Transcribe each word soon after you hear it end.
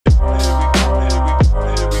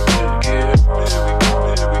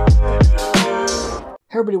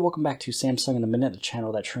everybody, welcome back to Samsung in a Minute, the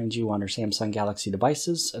channel that trains you on your Samsung Galaxy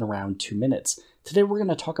devices in around 2 minutes. Today we're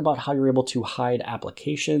going to talk about how you're able to hide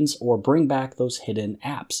applications or bring back those hidden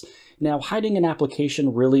apps. Now, hiding an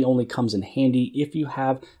application really only comes in handy if you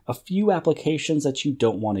have a few applications that you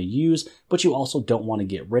don't want to use, but you also don't want to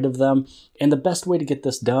get rid of them. And the best way to get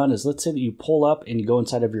this done is, let's say that you pull up and you go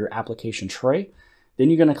inside of your application tray.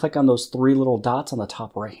 Then you're going to click on those 3 little dots on the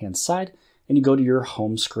top right-hand side, and you go to your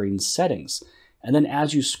home screen settings. And then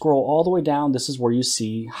as you scroll all the way down, this is where you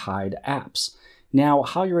see Hide Apps. Now,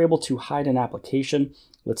 how you're able to hide an application,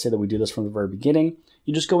 let's say that we do this from the very beginning.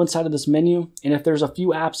 You just go inside of this menu, and if there's a few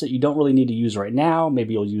apps that you don't really need to use right now,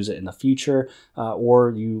 maybe you'll use it in the future, or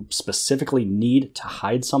you specifically need to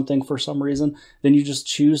hide something for some reason, then you just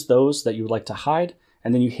choose those that you would like to hide,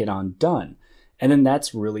 and then you hit on Done. And then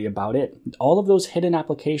that's really about it. All of those hidden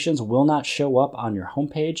applications will not show up on your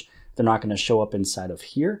homepage. They're not going to show up inside of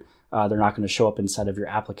here. They're not going to show up inside of your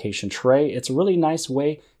application tray. It's a really nice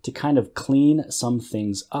way to kind of clean some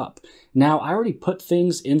things up. Now, I already put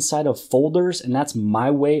things inside of folders, and that's my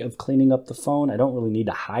way of cleaning up the phone. I don't really need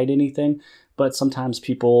to hide anything, but sometimes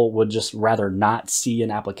people would just rather not see an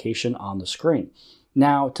application on the screen.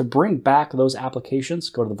 Now, to bring back those applications,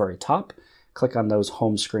 go to the very top, click on those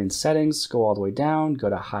home screen settings, go all the way down, go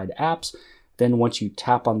to Hide Apps. Then once you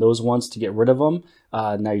tap on those ones to get rid of them,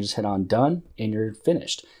 now you just hit on Done and you're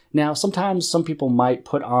finished. Now, sometimes some people might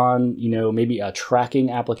put on, maybe a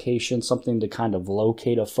tracking application, something to kind of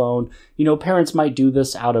locate a phone. Parents might do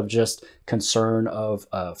this out of just concern of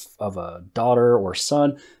a daughter or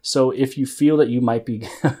son. So if you feel that you might be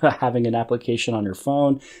having an application on your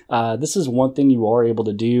phone, this is one thing you are able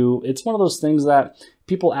to do. It's one of those things that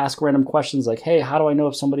people ask random questions like, hey, how do I know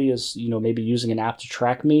if somebody is, maybe using an app to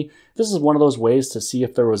track me? This is one of those ways to see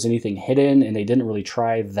if there was anything hidden and they didn't really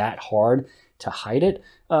try that hard to hide it.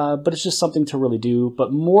 But it's just something to really do.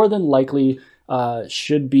 But more than likely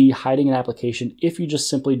should be hiding an application if you just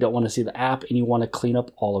simply don't want to see the app and you want to clean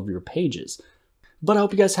up all of your pages. But I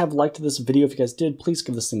hope you guys have liked this video. If you guys did, please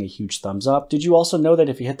give this thing a huge thumbs up. Did you also know that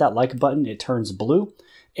if you hit that like button, it turns blue?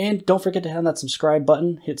 And don't forget to hit on that subscribe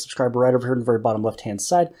button. Hit subscribe right over here on the very bottom left-hand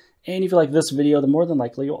side. And if you like this video, then more than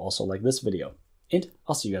likely you'll also like this video. And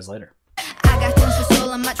I'll see you guys later. I got tons of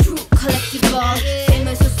soul, I'm a true collectible.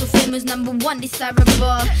 Famous, so famous, #1 desirable.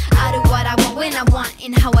 I do what I want, when I want,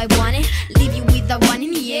 and how I want it. Leave you with the one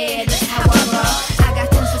in the air, that's how I roll. I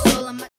got tons of soul.